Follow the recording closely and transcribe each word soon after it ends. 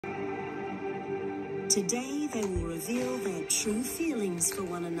Today they will reveal their true feelings for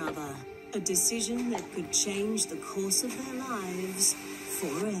one another. A decision that could change the course of their lives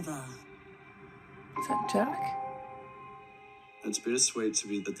forever. Is that Jack? It's bittersweet to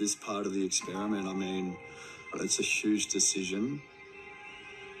be at this part of the experiment. I mean, it's a huge decision.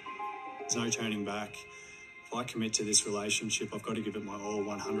 There's no turning back. If I commit to this relationship, I've got to give it my all,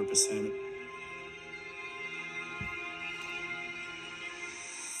 100%.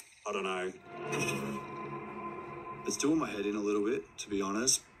 I don't know. It's doing my head in a little bit, to be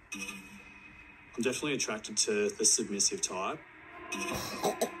honest. I'm definitely attracted to the submissive type.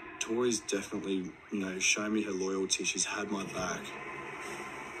 Tori's definitely, shown me her loyalty. She's had my back.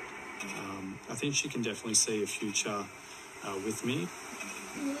 I think she can definitely see a future with me.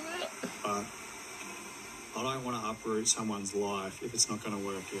 But I don't want to uproot someone's life if it's not going to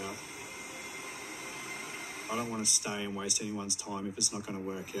work out. I don't want to stay and waste anyone's time if it's not going to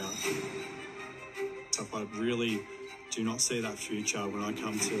work out. So if I really do not see that future when I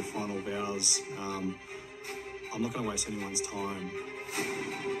come to final vows, I'm not going to waste anyone's time.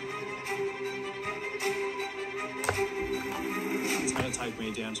 It's going to take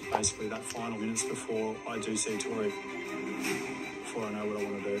me down to basically that final minutes before I do see Tori, before I know what I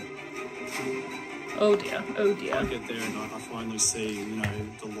want to do. Oh dear, oh dear. I get there and I finally see,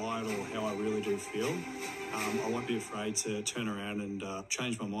 the light or how I really do feel. I won't be afraid to turn around and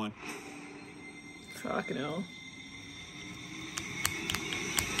change my mind. Fucking hell.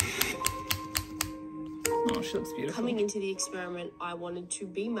 Oh, she looks beautiful. Coming into the experiment, I wanted to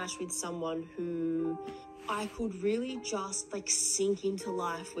be matched with someone who I could really just sink into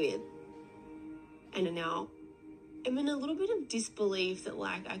life with. And now I'm in a little bit of disbelief that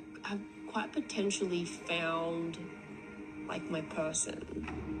I've quite potentially found my person.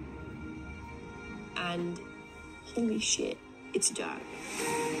 And holy shit, it's Jack.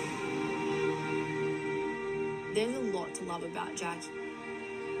 There's a lot to love about Jack.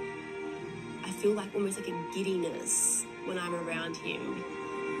 I feel almost a giddiness when I'm around him.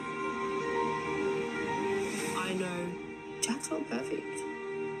 I know Jack's not perfect.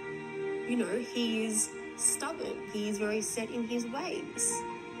 He is stubborn. He is very set in his ways.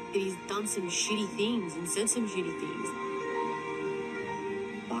 He's done some shitty things and said some shitty things.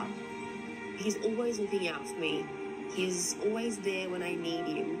 But he's always looking out for me. He's always there when I need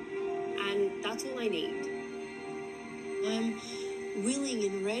him. And that's all I need. I'm willing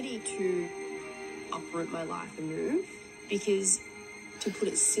and ready to uproot my life and move, because, to put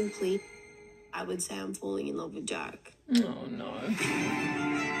it simply, I would say I'm falling in love with Jack. Oh no.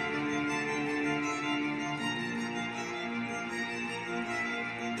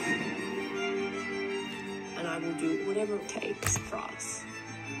 And I will do whatever it takes for us.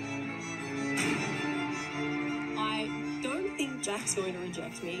 I don't think Jack's going to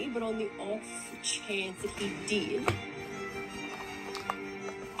reject me, but on the off chance that he did,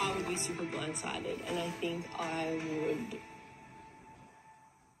 I would be super blindsided, and I think I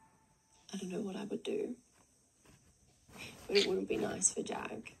don't know what I would do, but it wouldn't be nice for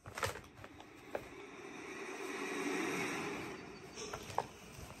Jack.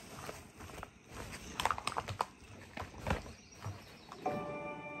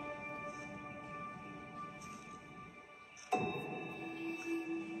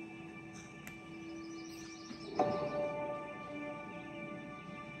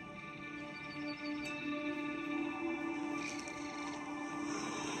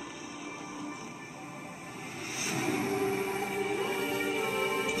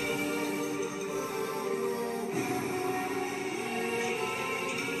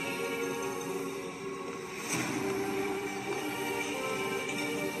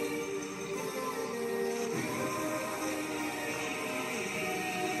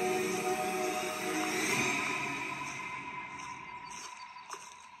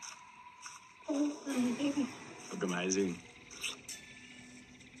 Look amazing.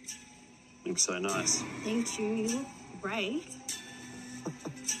 Looks so nice. Thank you. You look great.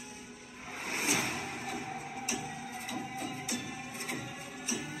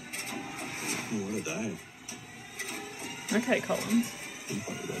 What a day. Okay, Collins. I'm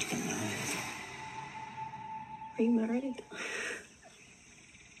probably about to get married. Are you married?